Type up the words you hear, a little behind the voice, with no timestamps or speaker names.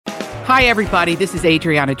Hi, everybody. This is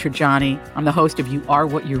Adriana Trajani. I'm the host of You Are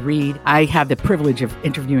What You Read. I have the privilege of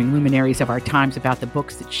interviewing luminaries of our times about the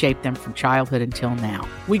books that shaped them from childhood until now.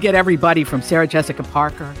 We get everybody from Sarah Jessica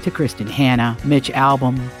Parker to Kristen Hanna, Mitch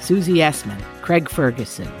Albom, Susie Essman, Craig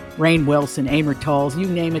Ferguson, Rainn Wilson, Amor Tolls, you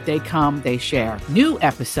name it, they come, they share. New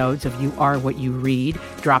episodes of You Are What You Read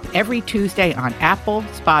drop every Tuesday on Apple,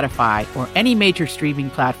 Spotify, or any major streaming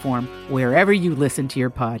platform wherever you listen to your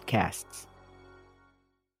podcasts.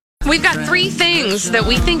 We've got 3 things that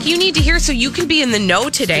we think you need to hear so you can be in the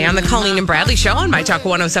know today on the Colleen and Bradley Show on My Talk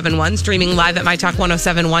 1071, streaming live at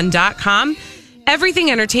MyTalk1071.com.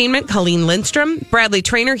 Everything Entertainment, Colleen Lindstrom, Bradley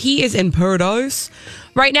Trainer, he is in paradise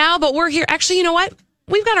right now, but we're here. Actually, you know what?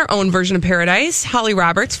 We've got our own version of paradise. Holly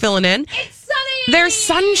Roberts filling in. It's sunny! There's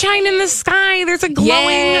sunshine in the sky. There's a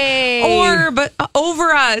glowing orb over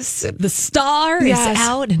us. The star is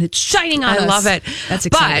out and it's shining on us. I love it. That's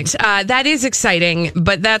exciting. But that is exciting,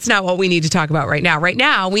 but that's not what we need to talk about right now. Right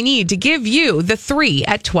now, we need to give you the 3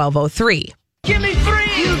 at 12:03. Give me 3!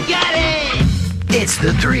 You got it! It's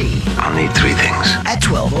the 3. I'll need 3 things. At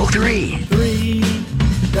 12:03. 3,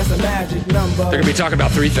 that's a magic number. They're going to be talking about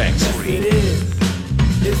 3 things. Yes, it is.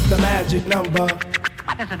 It's the magic number.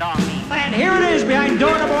 What does it all mean? And here it is behind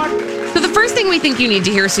door number 1. So the first thing we think you need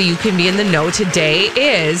to hear so you can be in the know today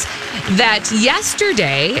is that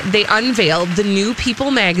yesterday they unveiled the new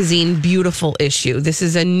People magazine Beautiful issue. This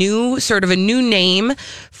is a new name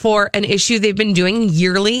for an issue they've been doing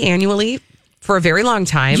annually for a very long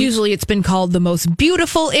time. Usually it's been called the most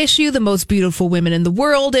beautiful issue, the most beautiful women in the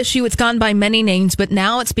world issue. It's gone by many names, but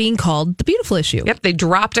now it's being called the Beautiful issue. Yep, they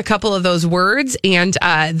dropped a couple of those words, and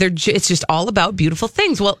it's just all about beautiful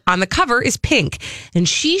things. Well, on the cover is Pink, and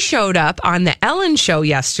she showed up on the Ellen show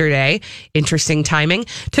yesterday, interesting timing,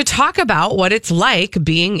 to talk about what it's like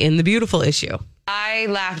being in the Beautiful issue. I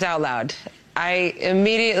laughed out loud. I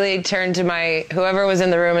immediately turned to whoever was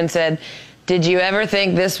in the room and said, "Did you ever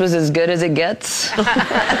think this was as good as it gets?"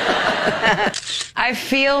 I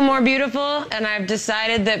feel more beautiful, and I've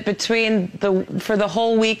decided that for the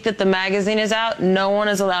whole week that the magazine is out, no one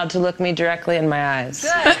is allowed to look me directly in my eyes.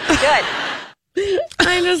 Good.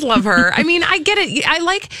 I just love her. I mean, I get it.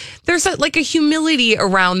 There's a humility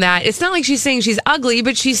around that. It's not like she's saying she's ugly,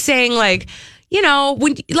 but she's saying and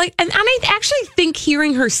I actually think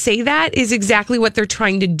hearing her say that is exactly what they're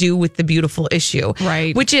trying to do with the Beautiful issue.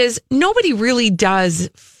 Right. Which is nobody really does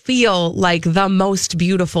feel like the most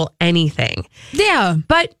beautiful anything. Yeah.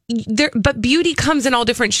 But beauty comes in all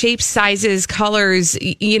different shapes, sizes, colors,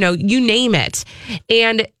 you name it.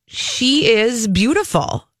 And she is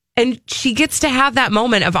beautiful. And she gets to have that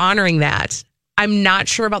moment of honoring that. I'm not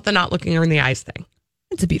sure about the not looking her in the eyes thing.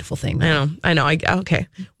 It's a beautiful thing. I know. Okay.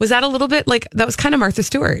 Was that a little bit that was kind of Martha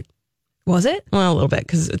Stewart? Was it? Well, a little bit,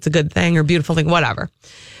 because it's a good thing or beautiful thing, whatever.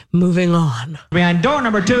 Moving on. Behind door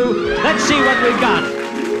number 2, let's see what we've got.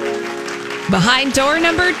 Behind door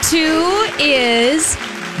number 2 is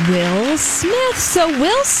Will Smith. So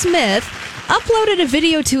Will Smith uploaded a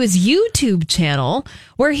video to his YouTube channel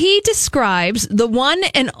where he describes the one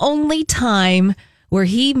and only time where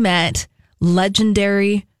he met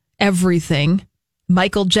legendary everything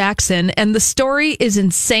Michael Jackson, and the story is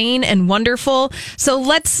insane and wonderful. So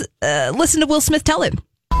let's listen to Will Smith tell it.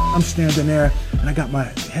 I'm standing there, and I got my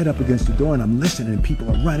head up against the door, and I'm listening, and people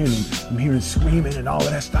are running, and I'm hearing screaming and all of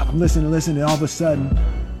that stuff. I'm listening, and all of a sudden,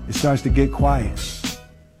 it starts to get quiet.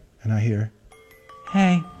 And I hear,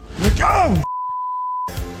 "Hey." I'm like, "Oh!"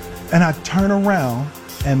 And I turn around,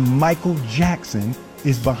 and Michael Jackson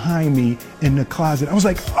is behind me in the closet. I was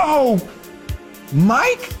like, "Oh,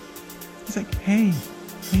 Mike?" He's like, "Hey,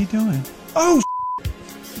 how you doing?" "Oh,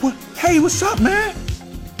 what? Hey, what's up, man?"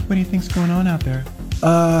 "What do you think's going on out there?"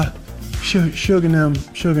 Suge and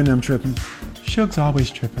them tripping." "Suge's always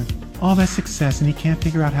tripping. All that success and he can't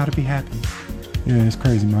figure out how to be happy." "Yeah, it's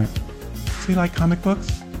crazy, Mike." "So you like comic books?"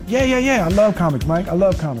 Yeah. I love comics, Mike. I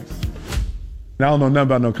love comics. I don't know nothing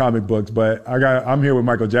about no comic books, but I'm here with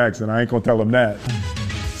Michael Jackson. I ain't gonna tell him that.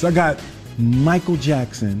 So I got Michael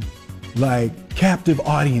Jackson, captive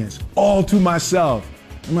audience, all to myself.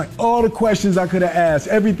 I'm like, all the questions I could have asked,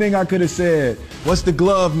 everything I could have said. What's the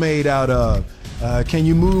glove made out of? Can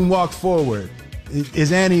you moonwalk forward?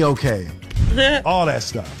 Is Annie okay? All that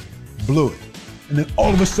stuff. Blew it. And then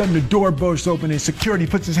all of a sudden the door bursts open and security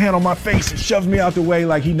puts his hand on my face and shoves me out the way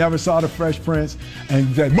like he never saw the Fresh Prince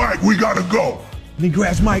and said, "Mike, we gotta go." And he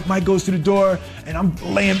grabs Mike. Mike goes to the door and I'm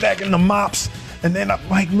laying back in the mops. And then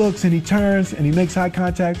Mike looks and he turns and he makes eye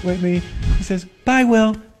contact with me. He says, "Bye,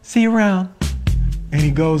 Will. See you around." And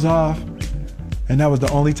he goes off. And that was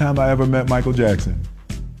the only time I ever met Michael Jackson.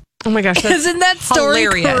 Oh my gosh, that's Isn't that story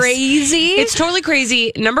hilarious. crazy? It's totally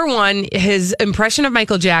crazy. Number one, his impression of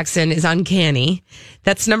Michael Jackson is uncanny.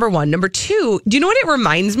 That's number one. Number two, do you know what it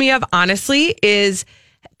reminds me of, honestly, is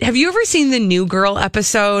have you ever seen the New Girl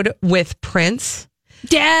episode with Prince?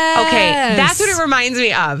 Yes. Okay, that's what it reminds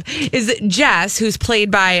me of. Is that Jess, who's played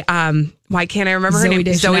by why can't I remember her name?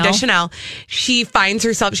 Zooey Deschanel. She finds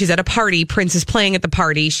herself. She's at a party. Prince is playing at the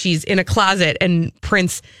party. She's in a closet, and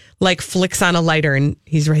Prince like flicks on a lighter, and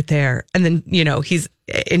he's right there. And then he's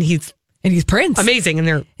Prince, amazing, and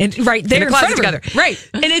they're right there in a closet together, right?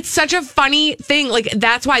 And it's such a funny thing. Like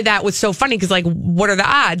that's why that was so funny because like, what are the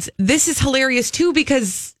odds? This is hilarious too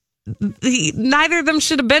because. Neither of them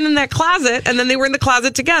should have been in that closet, and then they were in the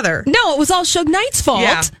closet together. No, it was all Suge Knight's fault.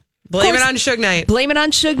 Yeah. Blame it on Suge Knight. Blame it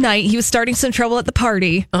on Suge Knight. He was starting some trouble at the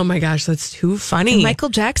party. Oh my gosh, that's too funny. And Michael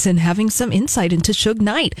Jackson having some insight into Suge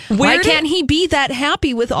Knight. Why can't he be that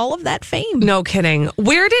happy with all of that fame? No kidding.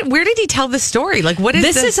 Where did he tell the story? Like, what is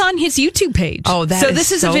this? This is on his YouTube page. Oh,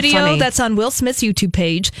 this is a video funny. that's on Will Smith's YouTube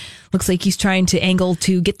page. Looks like he's trying to angle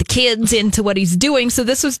to get the kids into what he's doing. So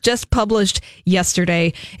this was just published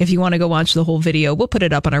yesterday. If you want to go watch the whole video, we'll put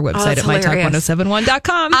it up on our website at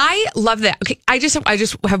mytalk1071.com. I love that. Okay, I just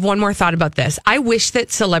have one more thought about this. I wish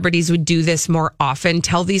that celebrities would do this more often,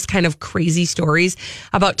 tell these kind of crazy stories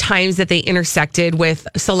about times that they intersected with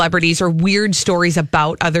celebrities or weird stories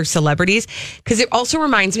about other celebrities. Because it also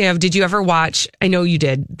reminds me of, did you ever watch, I know you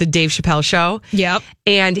did, the Dave Chappelle show? Yep.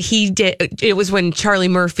 And it was when Charlie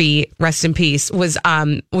Murphy, rest in peace, was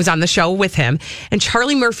on the show with him. And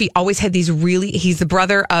Charlie Murphy always had these he's the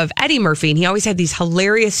brother of Eddie Murphy, and he always had these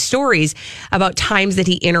hilarious stories about times that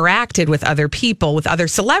he interacted with other people, with other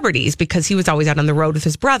celebrities, because he was always out on the road with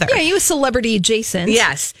his brother. Yeah, he was celebrity adjacent.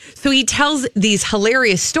 Yes. So he tells these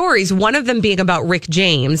hilarious stories, one of them being about Rick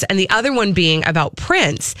James and the other one being about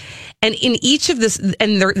Prince. And in each of this,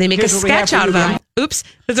 and they make a sketch out of them. Oops,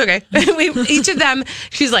 that's okay. Each of them,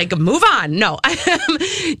 she's like, move on. No,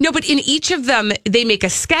 no, but in each of them, they make a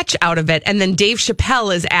sketch out of it. And then Dave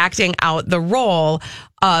Chappelle is acting out the role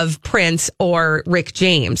of Prince or Rick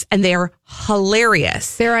James. And they're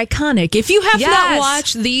hilarious. They're iconic. If you have not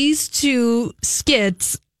watched these two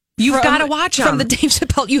skits, you've got to watch them. From the Dave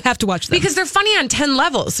Chappelle, you have to watch them. Because they're funny on 10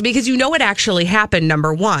 levels. Because you know it actually happened,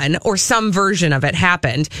 number one, or some version of it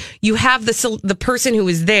happened. You have the person who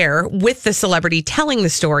is there with the celebrity telling the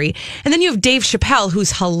story. And then you have Dave Chappelle,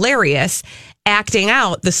 who's hilarious, acting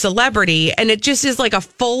out the celebrity. And it just is like a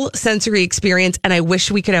full sensory experience. And I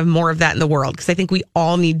wish we could have more of that in the world. Because I think we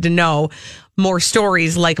all need to know more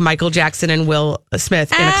stories like Michael Jackson and Will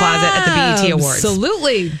Smith in a closet at the BET Awards.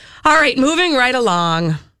 Absolutely. All right, moving right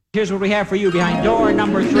along. Here's what we have for you behind door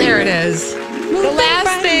number 3. There it is. The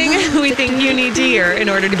last thing we think you need to hear in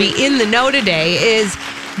order to be in the know today is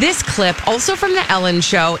this clip, also from the Ellen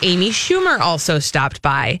Show. Amy Schumer also stopped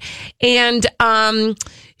by, and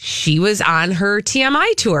she was on her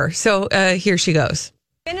TMI tour. So here she goes.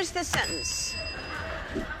 Finish this sentence.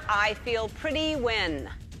 I feel pretty when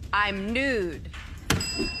I'm nude.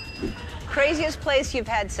 Craziest place you've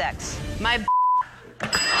had sex? My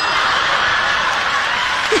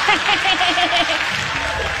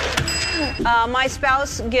my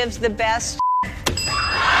spouse gives the best.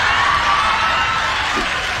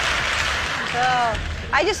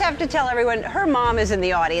 I just have to tell everyone, her mom is in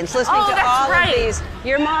the audience listening to all of these.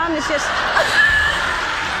 Your mom is just...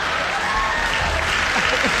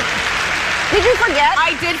 Did you forget?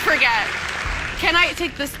 I did forget. Can I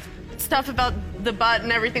take this stuff about the butt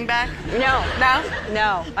and everything back? No. No?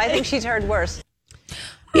 No. I think she's heard worse.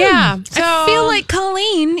 Yeah. So I feel like,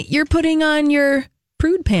 Colleen, you're putting on your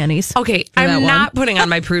prude panties. Okay, I'm not putting on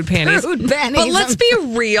my prude panties. Prude panties. But let's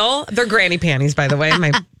be real. They're granny panties, by the way.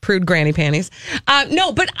 My prude granny panties.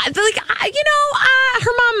 No, but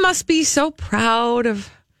her mom must be so proud of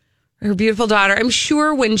her beautiful daughter. I'm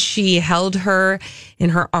sure when she held her in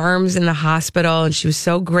her arms in the hospital and she was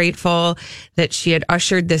so grateful that she had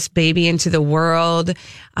ushered this baby into the world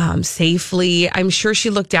safely, I'm sure she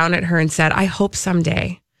looked down at her and said, I hope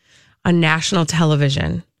someday on national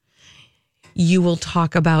television, you will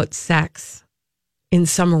talk about sex in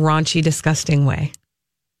some raunchy, disgusting way.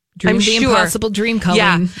 Dream the impossible dream, Colleen.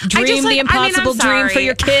 Yeah. Dream the impossible dream for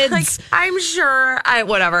your kids. I'm sure.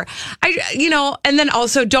 Whatever. And then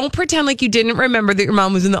also don't pretend like you didn't remember that your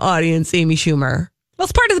mom was in the audience, Amy Schumer. Well,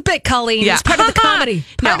 it's part of the bit, Colleen. Yeah. It's part of the comedy.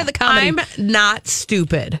 Part of the comedy. I'm not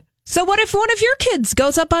stupid. So what if one of your kids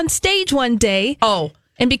goes up on stage one day? Oh.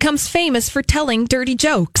 and becomes famous for telling dirty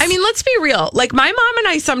jokes. I mean, let's be real. Like, my mom and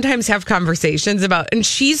I sometimes have conversations about, and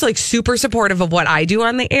she's like super supportive of what I do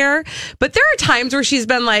on the air. But there are times where she's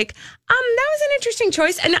been like, that was an interesting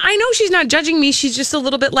choice. And I know she's not judging me. She's just a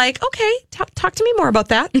little bit like, okay, talk to me more about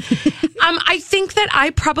that. I think that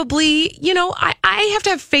I probably, I have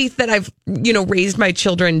to have faith that I've, raised my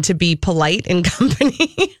children to be polite in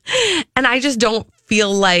company. And I just don't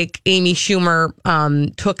feel like Amy Schumer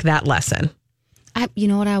took that lesson. You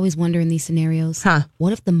know what I always wonder in these scenarios?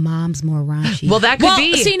 What if the mom's more raunchy? Well, that could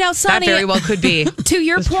be. See, now, Sonny, that very well could be. To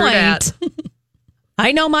your point,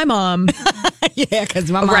 I know my mom. Yeah,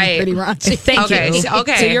 because my mom's pretty raunchy. Thank you.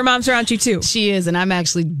 Okay. So your mom's raunchy too. She is, and I'm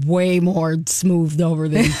actually way more smoothed over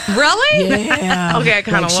than. Really? Yeah. Okay, I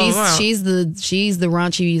kind of she's the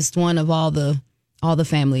raunchiest one of all the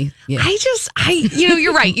family. Yeah.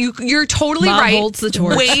 You're right. You're totally Mom right. holds the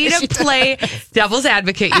torch. Way to play devil's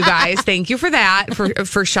advocate, you guys. Thank you for that,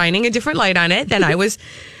 for shining a different light on it than I was.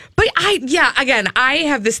 But I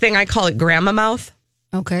have this thing, I call it grandma mouth.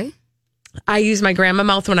 Okay. I use my grandma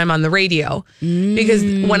mouth when I'm on the radio because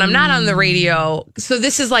when I'm not on the radio, so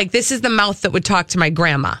this is the mouth that would talk to my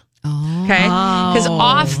grandma. Oh. Okay. Because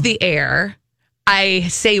off the air, I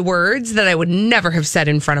say words that I would never have said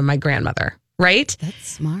in front of my grandmother. Right? That's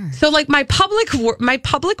smart. So like my public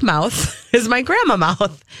mouth is my grandma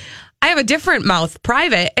mouth. I have a different mouth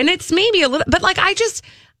private, and it's maybe a little, but like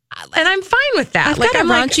and I'm fine with that. I've got a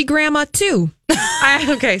raunchy grandma too.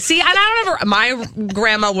 Okay. See, and my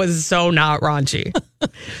grandma was so not raunchy.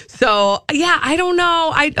 So yeah, I don't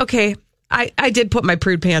know. I did put my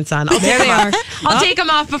prude pants on. There they are. I'll take them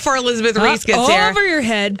off before Elizabeth Reese gets here. Over your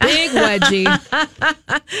head, big wedgie.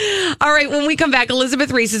 All right, when we come back,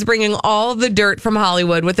 Elizabeth Reese is bringing all the dirt from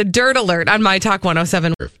Hollywood with a dirt alert on My Talk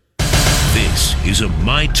 107. This is a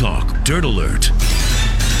My Talk Dirt Alert.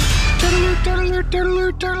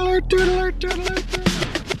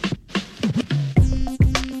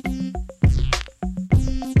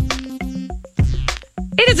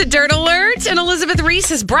 It is a dirt alert, and Elizabeth Reese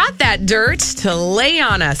has brought that dirt to lay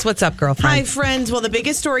on us. What's up, girlfriend? Hi, friends. Well, the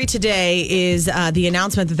biggest story today is the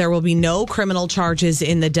announcement that there will be no criminal charges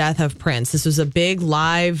in the death of Prince. This was a big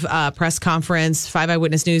live press conference. 5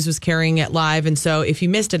 Eyewitness News was carrying it live. And so if you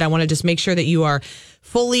missed it, I want to just make sure that you are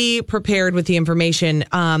fully prepared with the information.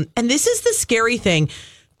 And this is the scary thing.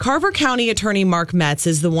 Carver County Attorney Mark Metz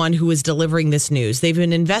is the one who is delivering this news. They've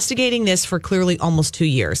been investigating this for clearly almost 2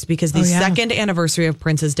 years because the second anniversary of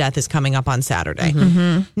Prince's death is coming up on Saturday.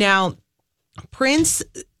 Mm-hmm. Now, Prince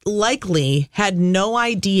likely had no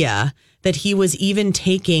idea that he was even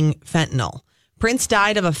taking fentanyl. Prince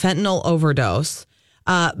died of a fentanyl overdose.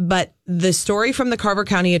 But the story from the Carver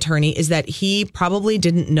County attorney is that he probably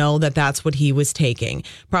didn't know that that's what he was taking.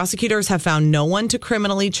 Prosecutors have found no one to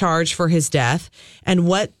criminally charge for his death. And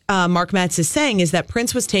what Mark Metz is saying is that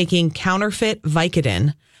Prince was taking counterfeit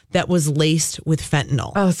Vicodin that was laced with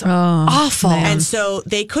fentanyl. Oh, it's awful. Man. And so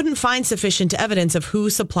they couldn't find sufficient evidence of who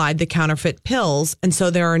supplied the counterfeit pills. And so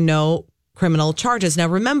there are no criminal charges. Now,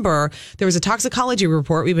 remember, there was a toxicology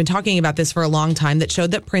report. We've been talking about this for a long time that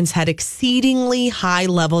showed that Prince had exceedingly high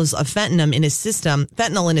levels of fentanyl in his system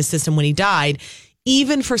when he died,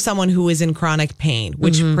 even for someone who is in chronic pain,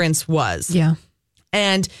 which Prince was. Yeah.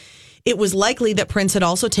 And it was likely that Prince had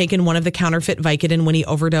also taken one of the counterfeit Vicodin when he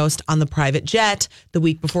overdosed on the private jet the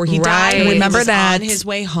week before he died. Remember he was that. on his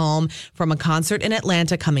way home from a concert in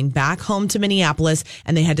Atlanta, coming back home to Minneapolis,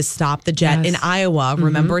 and they had to stop the jet in Iowa,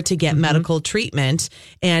 remember, to get medical treatment.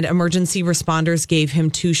 And emergency responders gave him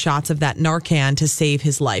 2 shots of that Narcan to save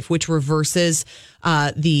his life, which reverses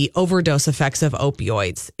the overdose effects of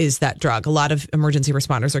opioids, is that drug. A lot of emergency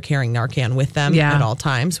responders are carrying Narcan with them at all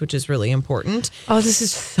times, which is really important. Oh, this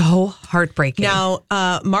is so heartbreaking. Now,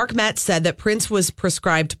 Mark Metz said that Prince was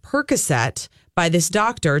prescribed Percocet by this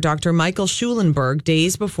doctor, Dr. Michael Schulenberg,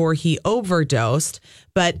 days before he overdosed,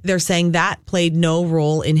 but they're saying that played no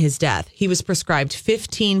role in his death. He was prescribed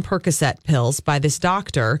 15 Percocet pills by this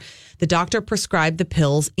doctor. The doctor prescribed the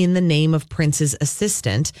pills in the name of Prince's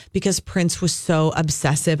assistant because Prince was so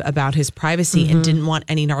obsessive about his privacy and didn't want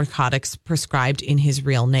any narcotics prescribed in his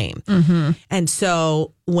real name. And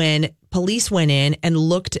so when police went in and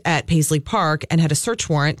looked at Paisley Park and had a search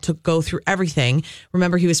warrant to go through everything,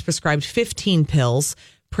 remember, he was prescribed 15 pills.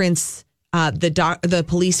 Prince, the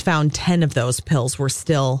police found 10 of those pills were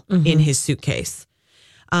still in his suitcase.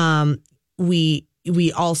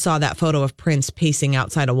 We all saw that photo of Prince pacing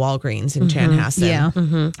outside of Walgreens in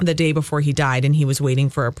Chanhassen the day before he died, and he was waiting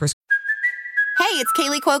for a prescription. Hey, it's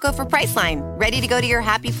Kaylee Cuoco for Priceline. Ready to go to your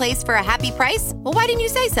happy place for a happy price? Well, why didn't you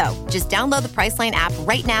say so? Just download the Priceline app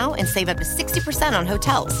right now and save up to 60% on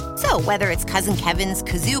hotels. So whether it's Cousin Kevin's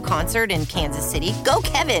Kazoo Concert in Kansas City, go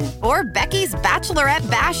Kevin, or Becky's Bachelorette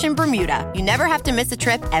Bash in Bermuda, you never have to miss a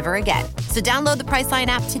trip ever again. So download the Priceline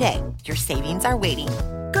app today. Your savings are waiting.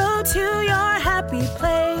 Go to your happy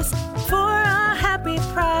place for a happy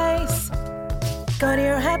price. Go to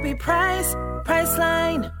your happy price,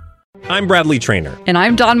 Priceline. I'm Bradley Trainer. And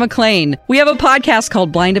I'm Don McClain. We have a podcast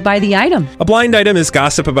called Blinded by the Item. A blind item is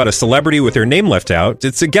gossip about a celebrity with their name left out.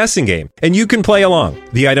 It's a guessing game, and you can play along.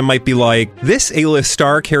 The item might be like, this A-list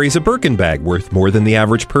star carries a Birkin bag worth more than the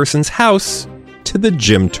average person's house to the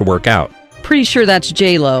gym to work out. Pretty sure that's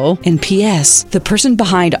J-Lo. And P.S. the person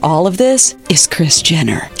behind all of this is Kris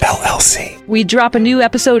Jenner, LLC. We drop a new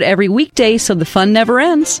episode every weekday so the fun never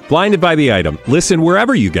ends. Blinded by the Item. Listen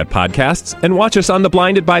wherever you get podcasts and watch us on the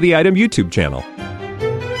Blinded by the Item YouTube channel.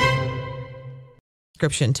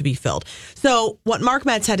 Description to be filled. So what Mark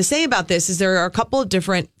Metz had to say about this is there are a couple of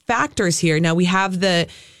different factors here. Now we have the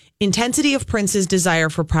intensity of Prince's desire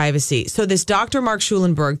for privacy. So this Dr. Mark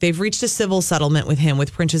Schulenberg, they've reached a civil settlement with him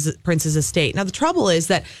with Prince's estate. Now the trouble is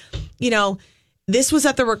that, this was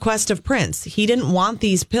at the request of Prince. He didn't want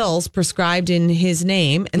these pills prescribed in his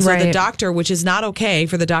name. And so the doctor, which is not okay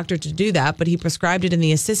for the doctor to do that, but he prescribed it in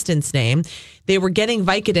the assistant's name. They were getting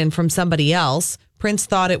Vicodin from somebody else. Prince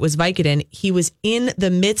thought it was Vicodin. He was in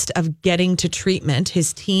the midst of getting to treatment.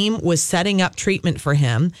 His team was setting up treatment for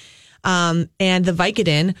him. And the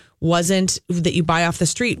Vicodin wasn't that you buy off the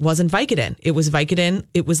street, wasn't Vicodin. It was Vicodin.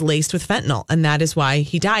 It was laced with fentanyl. And that is why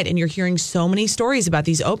he died. And you're hearing so many stories about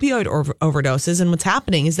these opioid overdoses. And what's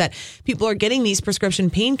happening is that people are getting these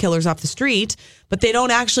prescription painkillers off the street, but they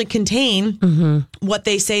don't actually contain what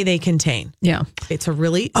they say they contain. Yeah. It's a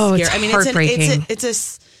really scary. It's heartbreaking.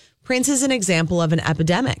 Prince is an example of an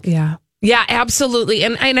epidemic. Yeah. Yeah, absolutely.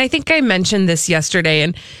 And I think I mentioned this yesterday,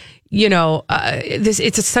 and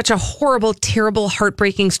it's such a horrible, terrible,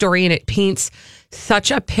 heartbreaking story, and it paints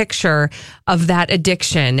such a picture of that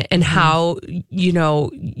addiction and how,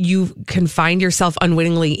 you can find yourself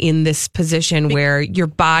unwittingly in this position where your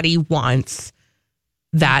body wants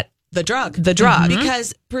the drug.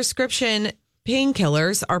 Because prescription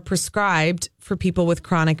painkillers are prescribed for people with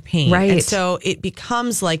chronic pain. Right. And so it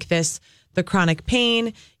becomes like this. The chronic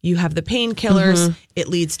pain, you have the painkillers, it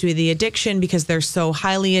leads to the addiction because they're so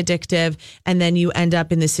highly addictive. And then you end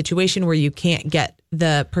up in this situation where you can't get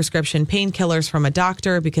the prescription painkillers from a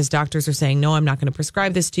doctor because doctors are saying, no, I'm not going to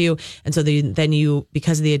prescribe this to you. And so then you,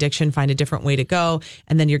 because of the addiction, find a different way to go.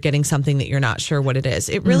 And then you're getting something that you're not sure what it is.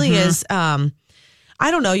 It really is. I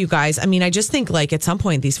don't know, you guys. I mean, I just think like at some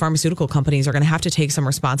point these pharmaceutical companies are going to have to take some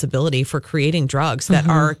responsibility for creating drugs that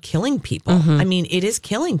are killing people. I mean, it is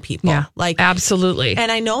killing people. Yeah, absolutely.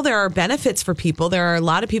 And I know there are benefits for people. There are a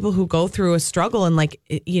lot of people who go through a struggle and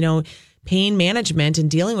pain management and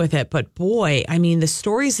dealing with it. But boy, I mean, the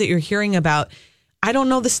stories that you're hearing about, I don't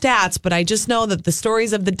know the stats, but I just know that the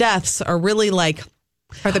stories of the deaths are really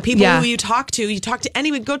are the people who you talk to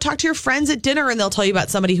anyone, go talk to your friends at dinner and they'll tell you about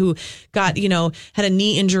somebody who got, had a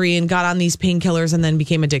knee injury and got on these painkillers and then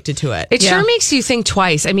became addicted to it. It sure makes you think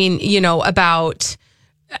twice. I mean,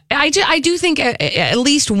 I do think at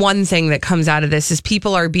least one thing that comes out of this is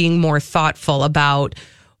people are being more thoughtful about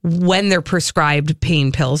when they're prescribed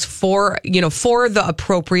pain pills for the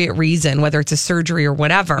appropriate reason, whether it's a surgery or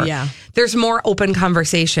whatever. Yeah. There's more open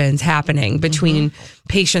conversations happening between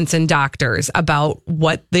patients and doctors about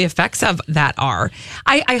what the effects of that are.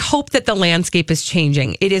 I hope that the landscape is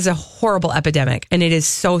changing. It is a horrible epidemic and it is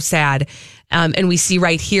so sad. And we see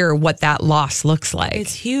right here what that loss looks like.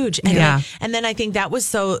 It's huge. And then I think that was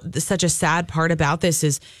such a sad part about this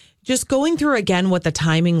is just going through again what the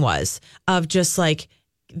timing was of just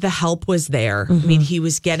the help was there. I mean, he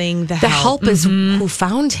was getting the help. The help is who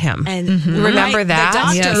found him. And remember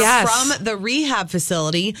that? The doctor from the rehab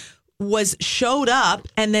facility showed up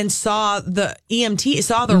and then saw the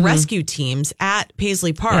rescue teams at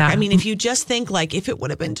Paisley Park. Yeah. I mean, if you just think if it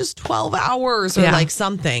would have been just 12 hours or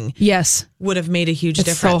something, would have made a huge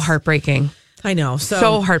difference. So heartbreaking. I know.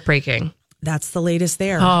 So heartbreaking. That's the latest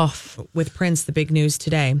there. With Prince, the big news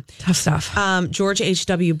today. Tough stuff. George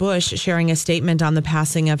H.W. Bush sharing a statement on the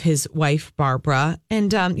passing of his wife, Barbara. And,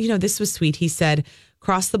 this was sweet. He said,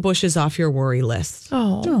 cross the Bushes off your worry list.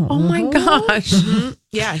 Oh my gosh.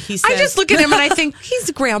 Yeah, he says. I just look at him and I think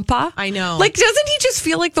he's grandpa. I know. Doesn't he just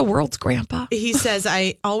feel like the world's grandpa? He says,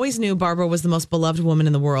 I always knew Barbara was the most beloved woman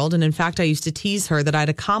in the world. And in fact, I used to tease her that I had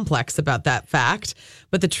a complex about that fact.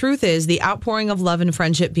 But the truth is the outpouring of love and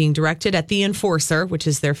friendship being directed at the Enforcer, which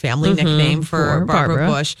is their family nickname for Barbara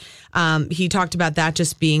Bush, He talked about that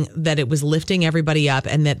just being that it was lifting everybody up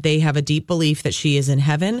and that they have a deep belief that she is in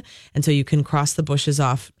heaven. And so you can cross the bushes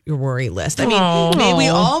off your worry list. I mean, may we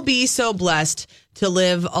all be so blessed to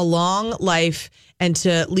live a long life and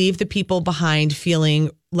to leave the people behind feeling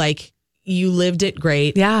like you lived it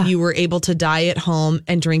great. Yeah. You were able to die at home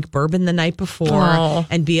and drink bourbon the night before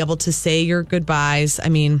and be able to say your goodbyes. I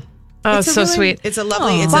mean, oh, it's so sweet. It's a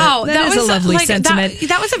lovely. It's wow, that was a lovely sentiment.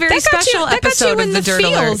 That was a very special episode of the Dirt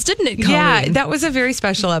Alert, didn't it, Colleen? Yeah, that was a very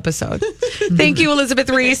special episode. Thank you,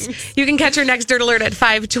 Elizabeth Reese. You can catch her next Dirt Alert at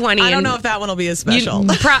 5:20. I don't know if that one will be as special.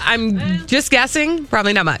 I'm just guessing.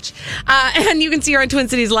 Probably not much. And you can see her on Twin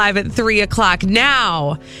Cities Live at 3:00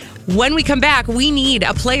 now. When we come back, we need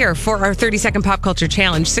a player for our 30-second pop culture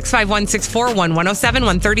challenge.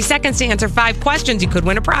 651-641-1071. 30 seconds to answer 5 questions. You could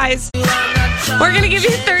win a prize. We're going to give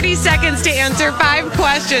you 30 seconds to answer 5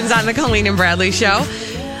 questions on the Colleen and Bradley Show.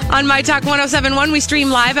 On My Talk 1071, we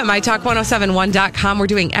stream live at MyTalk1071.com. We're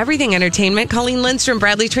doing everything entertainment. Colleen Lindstrom,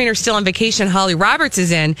 Bradley Trainer still on vacation. Holly Roberts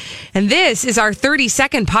is in. And this is our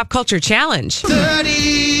 30-second pop culture challenge.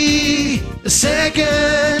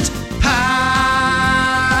 30-second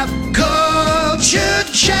pop culture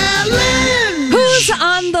challenge. Who's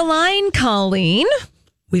on the line, Colleen?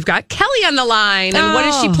 We've got Kelly on the line. And what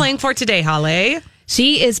is she playing for today, Holly?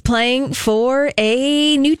 She is playing for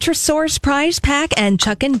a Nutrisource prize pack and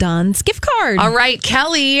Chuck and Don's gift card. All right,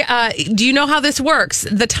 Kelly, do you know how this works?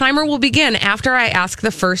 The timer will begin after I ask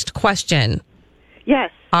the first question.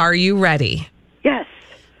 Yes. Are you ready? Yes.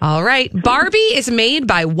 All right. Barbie is made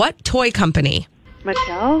by what toy company?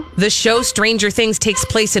 Mattel? The show Stranger Things takes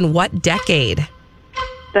place in what decade?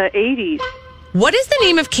 The 80s. What is the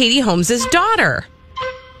name of Katie Holmes' daughter?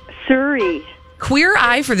 Surrey. Queer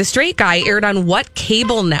Eye for the Straight Guy aired on what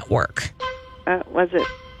cable network? Was it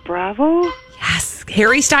Bravo? Yes.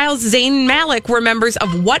 Harry Styles, Zayn Malik were members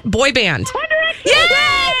of what boy band? One Direction. Yay!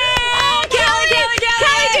 Kelly!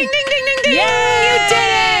 Ding, ding, ding, ding, ding! You did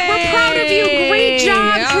it! We're proud of you. Great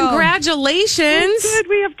job. Congratulations. Oh, good.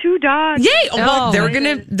 We have 2 dogs. Yay! Well, they're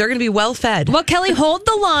gonna be well fed. Well, Kelly, hold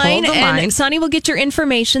the line, Hold the line. and Sonny will get your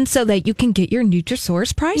information so that you can get your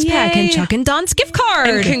Nutrisource prize pack Yay. and Chuck and Don's gift card.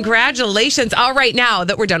 And congratulations. All right, now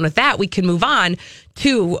that we're done with that, we can move on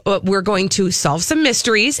to we're going to solve some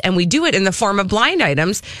mysteries, and we do it in the form of blind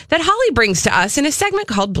items that Holly brings to us in a segment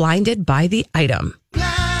called Blinded by the Item.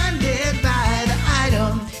 Blinded by the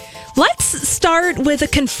item. Let's start with a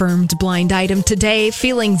confirmed blind item today.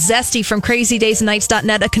 Feeling zesty from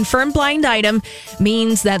crazydaysandnights.net. A confirmed blind item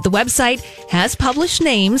means that the website has published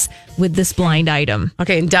names with this blind item.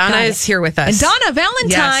 Okay, and Donna is here with us. And Donna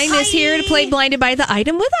Valentine Yes. is here to play Blinded by the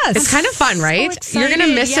Item with us. It's kind of fun, right? You're going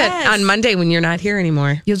to miss it on Monday when you're not here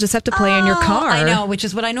anymore. You'll just have to play in your car. I know, which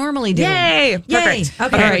is what I normally do. Yay! Perfect.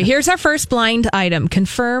 Okay. All right, here's our first blind item.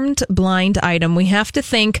 Confirmed blind item. We have to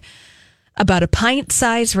think about a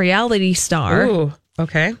pint-sized reality star. Ooh,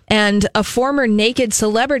 okay. And a former naked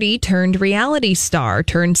celebrity turned reality star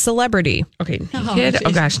turned celebrity. Okay, naked.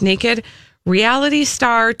 Oh gosh, naked reality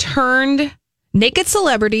star turned naked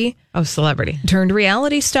celebrity. Oh, celebrity turned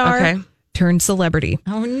reality star. Okay. Turned celebrity.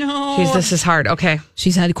 Oh, no. Jeez, this is hard. Okay.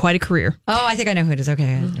 She's had quite a career. Oh, I think I know who it is.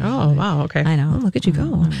 Okay. Oh, wow. Okay. I know. Oh, look at you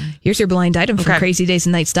go. Here's your blind item from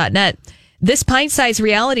crazydaysandnights.net. This pint-sized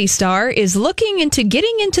reality star is looking into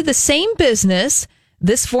getting into the same business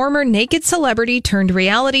this former naked celebrity turned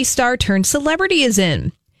reality star turned celebrity is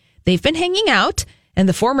in. They've been hanging out, and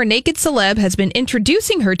the former naked celeb has been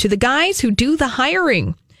introducing her to the guys who do the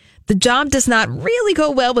hiring. The job does not really go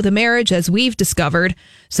well with a marriage, as we've discovered,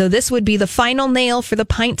 so this would be the final nail for the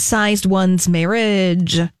pint-sized one's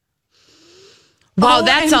marriage. Wow,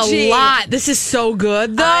 that's OMG. a lot. This is so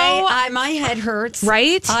good, though. My head hurts.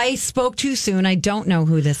 Right? I spoke too soon. I don't know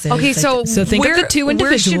who this is. Okay, so think of the two individuals.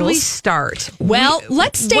 Where should we start? Well,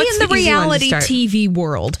 let's stay What's in the easy one to reality start? TV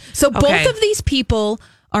world. So both of these people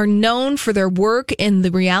are known for their work in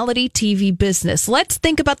the reality TV business. Let's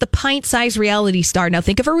think about the pint-sized reality star. Now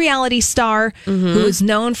think of a reality star who is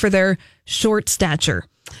known for their short stature.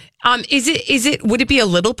 Would it be a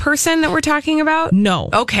little person that we're talking about? No.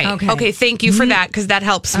 Okay. Thank you for that, because that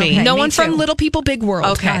helps me. No one from Little People Big World.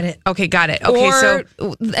 Okay. Got it. Okay, got it. Okay, or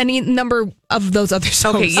so any number of those other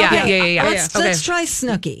shows. Okay, yeah. Let's try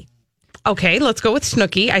Snooki. Okay, let's go with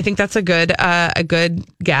Snooki. I think that's a good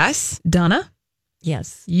guess. Donna?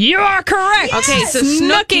 Yes. You are correct. Yes! Okay, so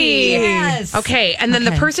Snooki. Yes. Okay, and then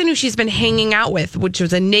the person who she's been hanging out with, which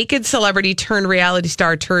was a naked celebrity turned reality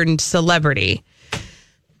star turned celebrity,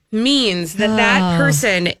 means that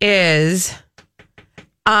person is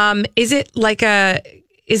it like a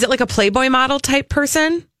Playboy model type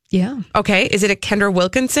person? Yeah. Okay. Is it a Kendra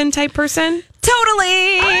Wilkinson type person?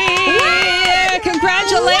 Totally.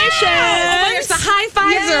 Congratulations. There's the high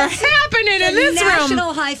fives are happening in this room.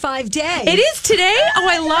 National High Five Day. It is today? Oh,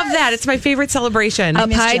 I love that. It's my favorite celebration.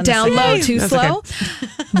 Up high, down low, too That's slow. okay.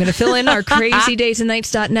 I'm going to fill in our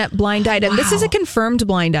crazydaysandnights.net blind item. This is a confirmed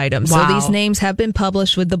blind item. So Wow. these names have been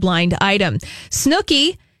published with the blind item.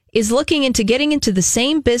 Snooki is looking into getting into the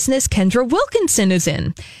same business Kendra Wilkinson is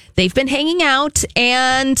in. They've been hanging out,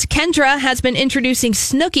 and Kendra has been introducing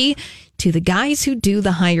Snooki to the guys who do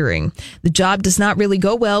the hiring. The job does not really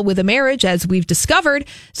go well with a marriage, as we've discovered.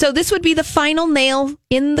 So this would be the final nail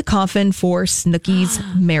in the coffin for Snooki's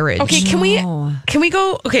marriage. Okay, can we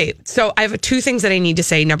go? Okay, so I have two things that I need to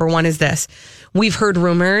say. Number one is this. We've heard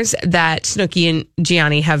rumors that Snooki and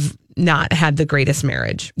Gianni have not had the greatest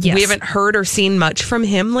marriage. Yes. We haven't heard or seen much from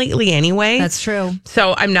him lately anyway. That's true.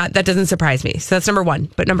 So that doesn't surprise me. So that's number one.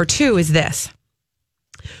 But number two is this.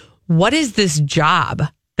 What is this job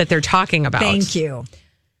that they're talking about? Thank you.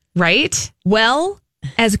 Right? Well,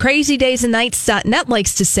 as crazydaysandnights.net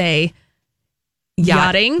likes to say,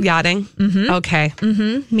 yachting. Yachting. Mm-hmm. Okay.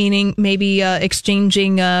 Mm-hmm. Meaning maybe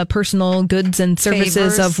exchanging personal goods and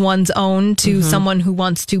services Favors. of one's own to someone who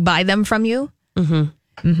wants to buy them from you.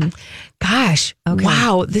 Mm-hmm. Mm-hmm. Gosh. Okay.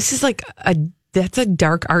 Wow. This is like that's a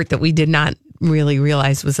dark art that we did not really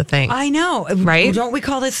realize was a thing. I know. Right? Don't we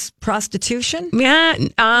call this prostitution? Yeah.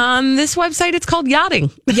 On this website, it's called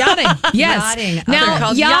yachting. Yachting. Yes. Yachting. They're Now,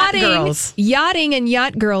 called yacht girls. Yachting and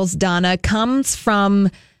yacht girls, Donna, comes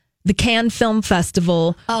from the Cannes Film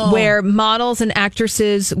Festival, Oh. where models and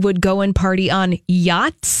actresses would go and party on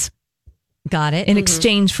yachts Got it. in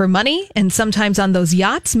exchange for money. And sometimes on those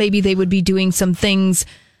yachts, maybe they would be doing some things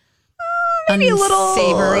maybe a little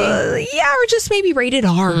Unsavory. or just maybe rated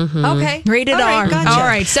R. Okay. Rated All right, R. gotcha. All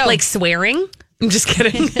right. So Like swearing? I'm just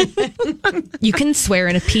kidding. you can swear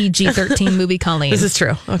in a PG-13 movie, Colleen. This is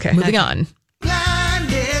true. Okay. Moving on.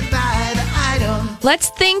 Blinded by the item. Let's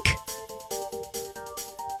think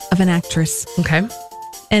of an actress. Okay.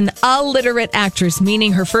 An illiterate actress,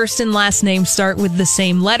 meaning her first and last name start with the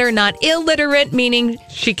same letter, not illiterate, meaning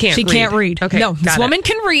She can't read. Okay. No, got this it. woman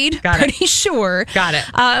can read, Got it. pretty sure. Got it.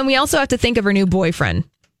 And we also have to think of her new boyfriend.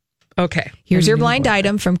 Okay. Here's your blind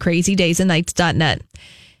item from crazydaysandnights.net.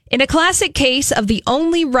 In a classic case of they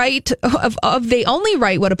only write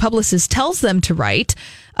what a publicist tells them to write,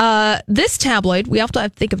 this tabloid, we have to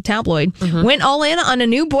think of tabloid, went all in on a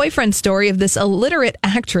new boyfriend story of this illiterate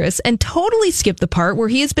actress and totally skipped the part where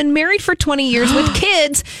he has been married for 20 years with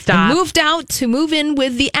kids and moved out to move in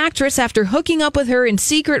with the actress after hooking up with her in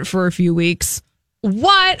secret for a few weeks.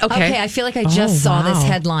 What? Okay, I feel like I just saw this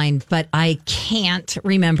headline, but I can't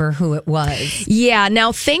remember who it was. Yeah,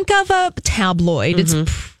 now think of a tabloid. It's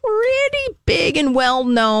pretty big and well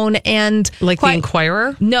known, and Like the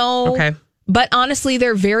Inquirer? No. Okay. But honestly,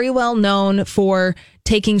 they're very well known for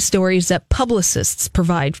taking stories that publicists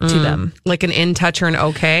provide to them. Like an In Touch or an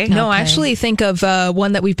OK? No, actually, think of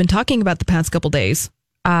one that we've been talking about the past couple days.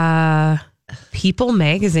 People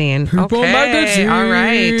Magazine. People Magazine. All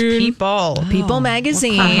right. People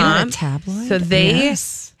Magazine. Uh-huh. A tabloid? So they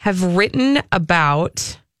Yes. have written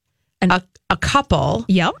about a couple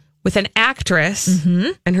Yep. with an actress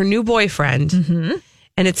and her new boyfriend.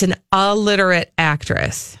 And it's an illiterate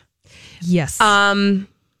actress. Yes. Can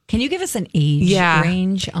you give us an age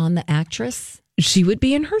range on the actress? She would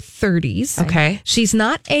be in her 30s. Okay. She's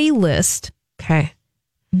not A-list, Okay.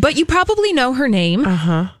 but you probably know her name.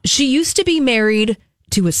 Uh-huh. She used to be married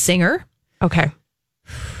to a singer. Okay.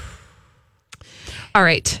 All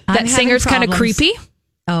right. I'm That having singer's kind of problems. creepy.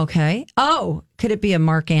 Okay. Oh, could it be a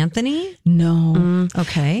Mark Anthony? No.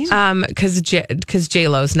 Okay. Because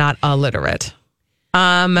J-Lo's not illiterate.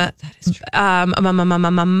 That is true.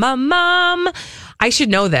 I should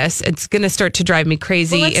know this. It's going to start to drive me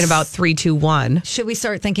crazy in about 3, 2, 1. Should we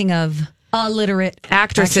start thinking of illiterate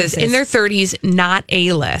Actresses in their 30s, not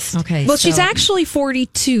A-list. Okay. Well, she's actually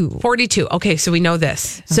 42. 42. Okay, so we know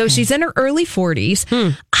this. So she's in her early 40s.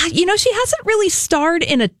 She hasn't really starred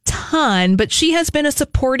in a ton, but she has been a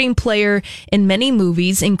supporting player in many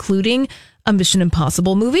movies, including a Mission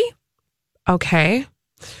Impossible movie. Okay.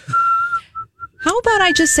 How about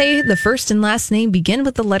I just say the first and last name begin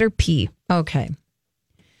with the letter P? Okay.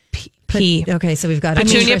 P. Okay, so we've got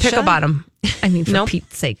Petunia Patricia. Picklebottom. I mean, for Nope.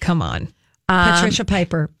 Pete's sake, come on. Patricia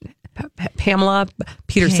Piper. Pamela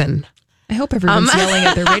Peterson. I hope everyone's yelling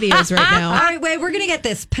at their radios right All now. right, wait, we're going to get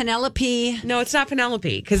this. Penelope. No, it's not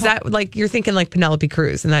Penelope because that you're thinking like Penelope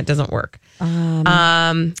Cruz and that doesn't work.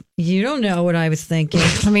 You don't know what I was thinking.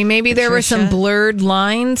 I mean, maybe there were some Patricia. blurred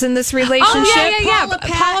lines in this relationship. Oh, yeah. Paula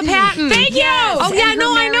Paula Patton. Thank you. Yes, Oh, yeah, and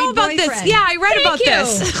no, her I know married about this. boyfriend. Yeah, I read Thank about you.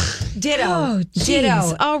 this. Ditto. Oh, Ditto.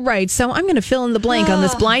 geez. All right. So I'm going to fill in the blank on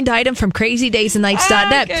this blind item from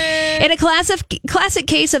crazydaysandnights.net. Okay. In a classic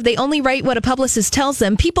case of they only write what a publicist tells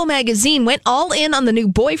them, People magazine went all in on the new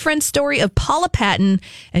boyfriend story of Paula Patton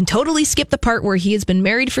and totally skipped the part where he has been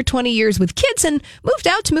married for 20 years with kids and moved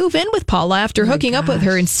out to move in with Paula after hooking up with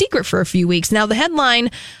her in secret for a few weeks. Now, the headline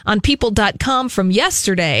on people.com from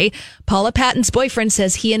yesterday, Paula Patton's boyfriend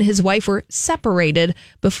says he and his wife were separated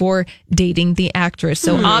before dating the actress.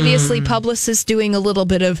 So obviously, publicists doing a little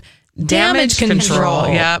bit of damage control.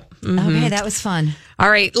 Yep. Okay, that was fun. All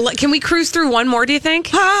right. Can we cruise through one more, do you think?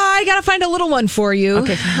 I got to find a little one for you.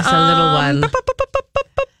 Okay, it's a little one.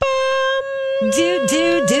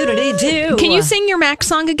 Do. Can you sing your Max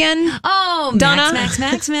song again? Oh, Donna? Max.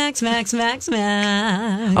 Oh,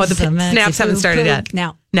 the snaps haven't started yet.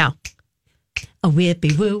 Now. A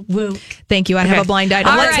whippy woo woo. Thank you. I have a blind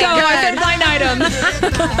item. All Let's right, go. good. I said blind item.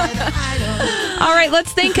 All right,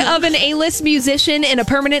 let's think of an A-list musician in a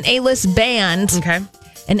permanent A-list band. Okay.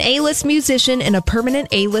 An A-list musician in a permanent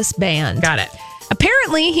A-list band. Got it.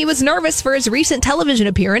 Apparently, he was nervous for his recent television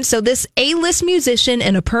appearance, so this A-list musician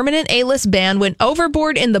in a permanent A-list band went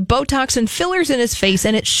overboard in the Botox and fillers in his face,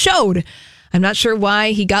 and it showed. I'm not sure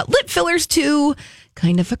why he got lip fillers too.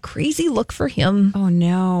 Kind of a crazy look for him. Oh,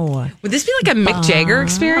 no. Would this be like a Mick Jagger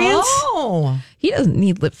experience? Oh. He doesn't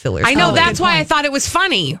need lip fillers. I know. That's why I thought it was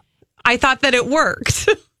funny. I thought that it worked.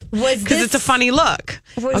 Because it's a funny look.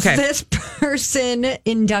 Was this person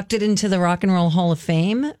inducted into the Rock and Roll Hall of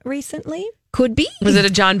Fame recently? Could be. Was it a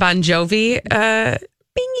John Bon Jovi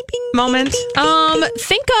moment?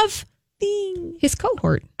 Think of his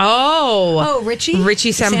cohort. Oh, Richie?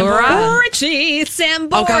 Richie Sambora. Richie Sambora.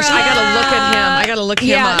 Oh, gosh, I got to look at him. I got to look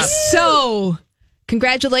him up. So,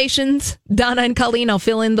 congratulations, Donna and Colleen. I'll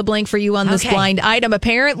fill in the blank for you on this blind item.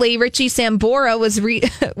 Apparently, Richie Sambora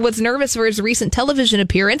was nervous for his recent television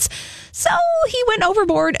appearance, so he went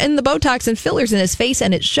overboard in the Botox and fillers in his face,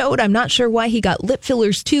 and it showed. I'm not sure why he got lip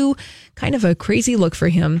fillers too. Kind of a crazy look for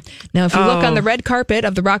him. Now, if you look on the red carpet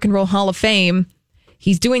of the Rock and Roll Hall of Fame,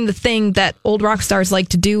 he's doing the thing that old rock stars like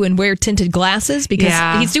to do and wear tinted glasses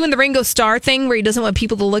because he's doing the Ringo Starr thing where he doesn't want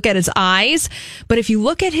people to look at his eyes. But if you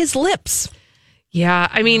look at his lips... Yeah,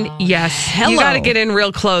 I mean, yes, you got to get in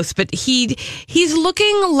real close, but he's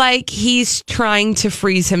looking like he's trying to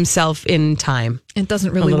freeze himself in time. It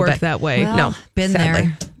doesn't really work that way. Well, no, been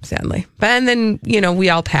sadly. And then, we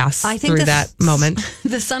all pass through that moment.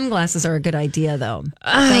 The sunglasses are a good idea, though.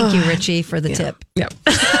 Thank you, Richie, for the tip. Yep.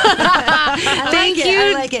 Thank you.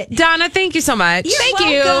 I like it. Donna, thank you so much. You're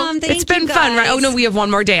welcome. Thank It's been you, fun, right? guys. Oh, no, we have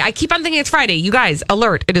one more day. I keep on thinking it's Friday. You guys,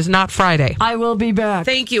 alert. It is not Friday. I will be back.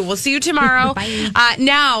 Thank you. We'll see you tomorrow.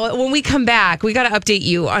 Now, when we come back, we got to update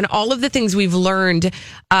you on all of the things we've learned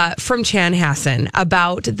from Chanhassen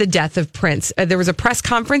about the death of Prince. There was a press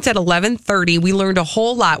conference at 11:30. We learned a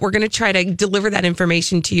whole lot. We're going to try to deliver that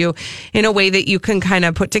information to you in a way that you can kind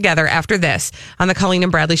of put together after this on the Colleen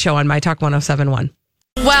and Bradley Show on My Talk 107.1.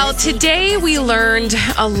 Well, today we learned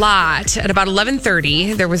a lot. At about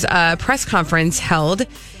 11:30, there was a press conference held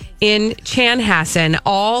in Chanhassen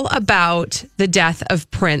all about the death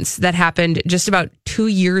of Prince that happened just about 2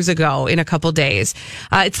 years ago in a couple days.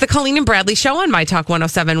 It's the Colleen and Bradley Show on My Talk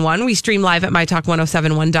 107.1. We stream live at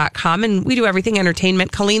mytalk1071.com and we do everything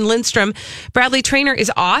entertainment. Colleen Lindstrom, Bradley Trainer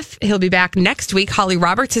is off. He'll be back next week. Holly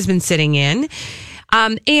Roberts has been sitting in.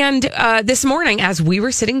 And this morning, as we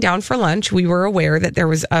were sitting down for lunch, we were aware that there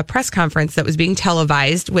was a press conference that was being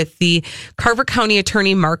televised with the Carver County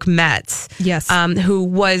Attorney Mark Metz, who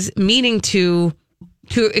was meeting to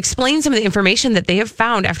explain some of the information that they have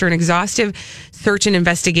found after an exhaustive search and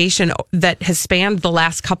investigation that has spanned the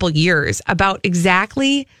last couple years about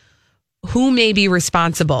exactly who may be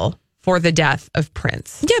responsible for the death of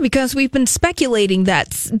Prince. Yeah, because we've been speculating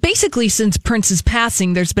that basically since Prince's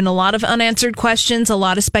passing, there's been a lot of unanswered questions, a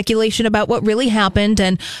lot of speculation about what really happened.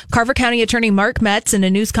 And Carver County Attorney Mark Metz, in a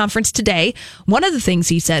news conference today, one of the things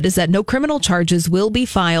he said is that no criminal charges will be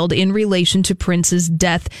filed in relation to Prince's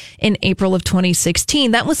death in April of 2016.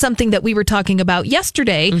 That was something that we were talking about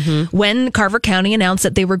yesterday when Carver County announced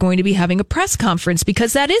that they were going to be having a press conference,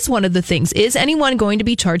 because that is one of the things. Is anyone going to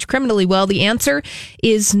be charged criminally? Well, the answer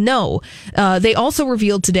is no. They also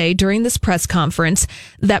revealed today during this press conference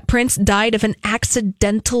that Prince died of an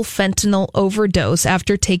accidental fentanyl overdose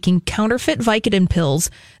after taking counterfeit Vicodin pills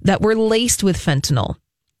that were laced with fentanyl.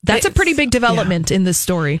 That's a pretty big development in this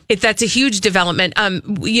story. That's a huge development. And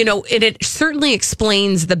it certainly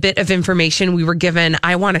explains the bit of information we were given.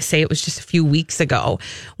 I want to say it was just a few weeks ago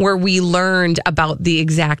where we learned about the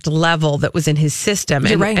exact level that was in his system.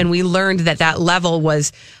 You're right. And we learned that level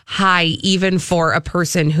was high even for a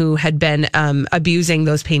person who had been abusing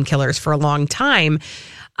those painkillers for a long time.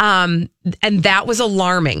 And that was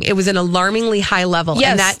alarming. It was an alarmingly high level.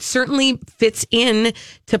 Yes. And that certainly fits in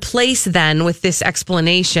to place then with this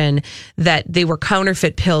explanation that they were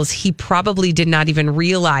counterfeit pills. He probably did not even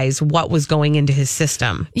realize what was going into his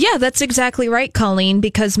system. Yeah, that's exactly right, Colleen,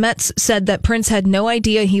 because Metz said that Prince had no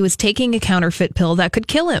idea he was taking a counterfeit pill that could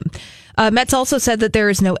kill him. Metz also said that there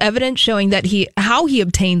is no evidence showing that how he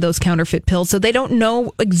obtained those counterfeit pills, so they don't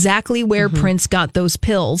know exactly where Prince got those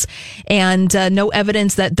pills, and no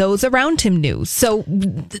evidence that those around him knew. So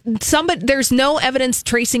there's no evidence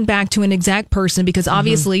tracing back to an exact person because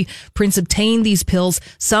obviously Prince obtained these pills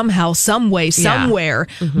somehow, some way, somewhere,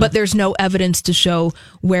 but there's no evidence to show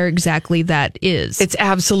where exactly that is. It's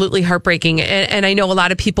absolutely heartbreaking, and I know a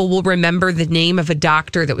lot of people will remember the name of a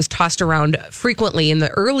doctor that was tossed around frequently in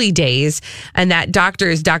the early days. And that doctor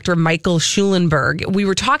is Dr. Michael Schulenberg. We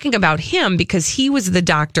were talking about him because he was the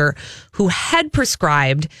doctor who had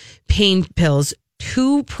prescribed pain pills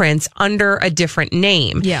to Prince under a different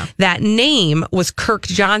name. Yeah. That name was Kirk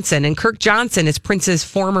Johnson, and Kirk Johnson is Prince's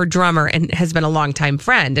former drummer and has been a longtime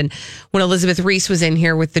friend. And when Elizabeth Reese was in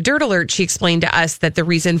here with the Dirt Alert, she explained to us that the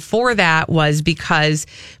reason for that was because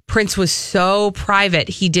Prince was so private.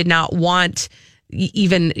 He did not want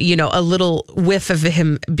even, a little whiff of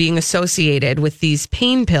him being associated with these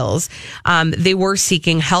pain pills. They were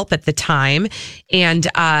seeking help at the time. And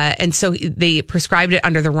so they prescribed it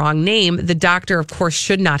under the wrong name. The doctor, of course,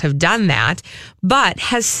 should not have done that, but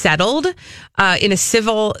has settled, in a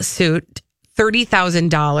civil suit,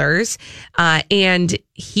 $30,000, and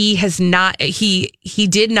he has not. He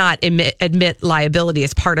did not admit liability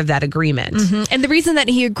as part of that agreement. And the reason that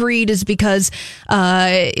he agreed is because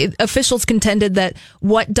officials contended that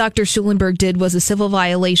what Dr. Schulenberg did was a civil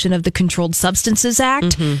violation of the Controlled Substances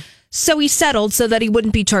Act. So he settled so that he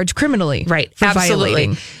wouldn't be charged criminally. Right. For Absolutely.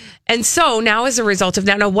 violating. And so now, as a result of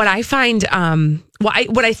that, now what I find,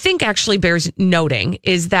 what I think actually bears noting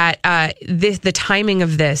is that the timing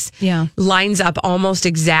of this lines up almost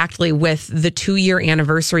exactly with the 2-year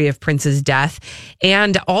anniversary of Prince's death,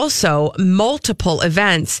 and also multiple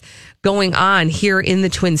events going on here in the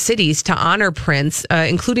Twin Cities to honor Prince,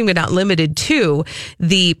 including but not limited to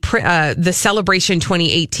the Celebration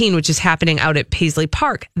 2018, which is happening out at Paisley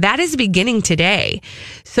Park. That is beginning today.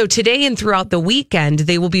 So today and throughout the weekend,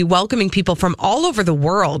 they will be welcoming people from all over the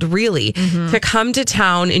world, really, to come to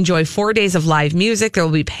town, enjoy 4 days of live music. There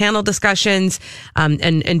will be panel discussions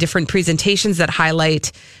and different presentations that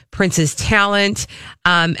highlight Prince's talent.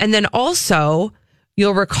 And then also,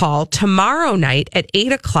 you'll recall, tomorrow night at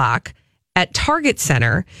 8:00 at Target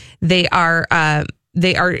Center, they are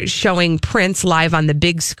showing Prince live on the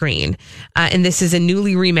big screen. And this is a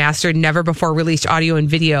newly remastered, never before released audio and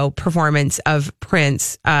video performance of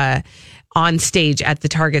Prince on stage at the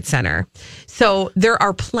Target Center. So there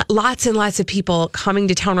are lots and lots of people coming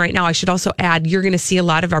to town right now. I should also add, you're going to see a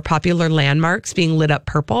lot of our popular landmarks being lit up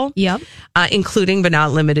purple. Yep. Including but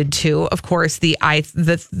not limited to, of course, the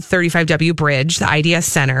 35W Bridge, the IDS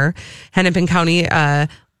Center, Hennepin County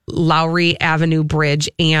Lowry Avenue Bridge,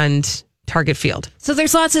 and Target Field. So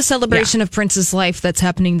there's lots of celebration of Prince's life that's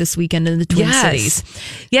happening this weekend in the Twin Cities.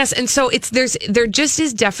 Yes, and so there just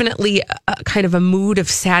is definitely a kind of a mood of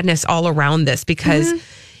sadness all around this because,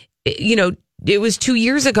 it was 2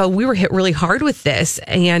 years ago we were hit really hard with this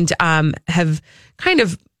and have kind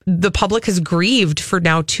of, the public has grieved for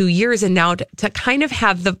now 2 years, and now to kind of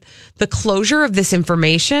have the closure of this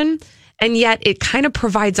information, and yet it kind of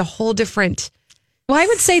provides a whole different. Well, I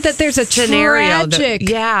would say that there's a scenario tragic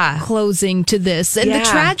closing to this. And the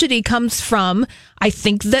tragedy comes from, I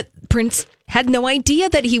think that Prince had no idea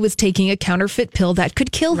that he was taking a counterfeit pill that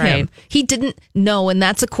could kill him. He didn't know, and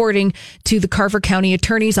that's according to the Carver County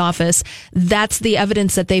Attorney's Office. That's the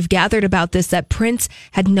evidence that they've gathered about this, that Prince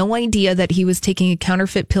had no idea that he was taking a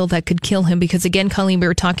counterfeit pill that could kill him. Because again, Colleen, we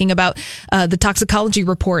were talking about the toxicology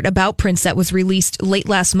report about Prince that was released late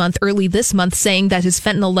last month, early this month, saying that his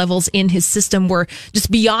fentanyl levels in his system were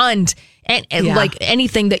just beyond like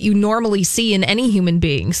anything that you normally see in any human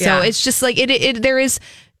being. So it's just like there is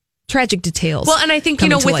tragic details. Well, and I think,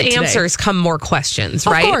 with answers come more questions,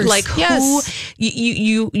 right? Of course. Like who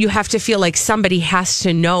you have to feel like somebody has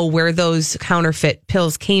to know where those counterfeit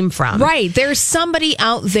pills came from. Right. There's somebody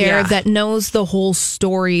out there that knows the whole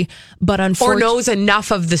story, but unfortunately, or knows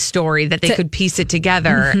enough of the story that they could piece it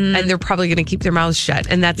together, and they're probably going to keep their mouths shut.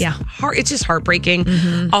 And that's hard. It's just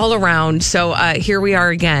heartbreaking all around. So here we are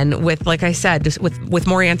again with, like I said, with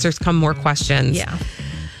more answers come more questions. Yeah.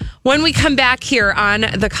 When we come back here on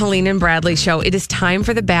the Colleen and Bradley Show, it is time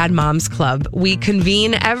for the Bad Moms Club. We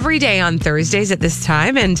convene every day on Thursdays at this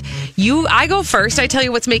time, and I go first. I tell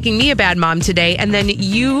you what's making me a bad mom today, and then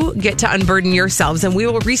you get to unburden yourselves, and we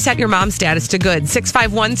will reset your mom status to good.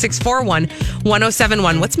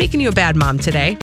 651-641-1071. What's making you a bad mom today?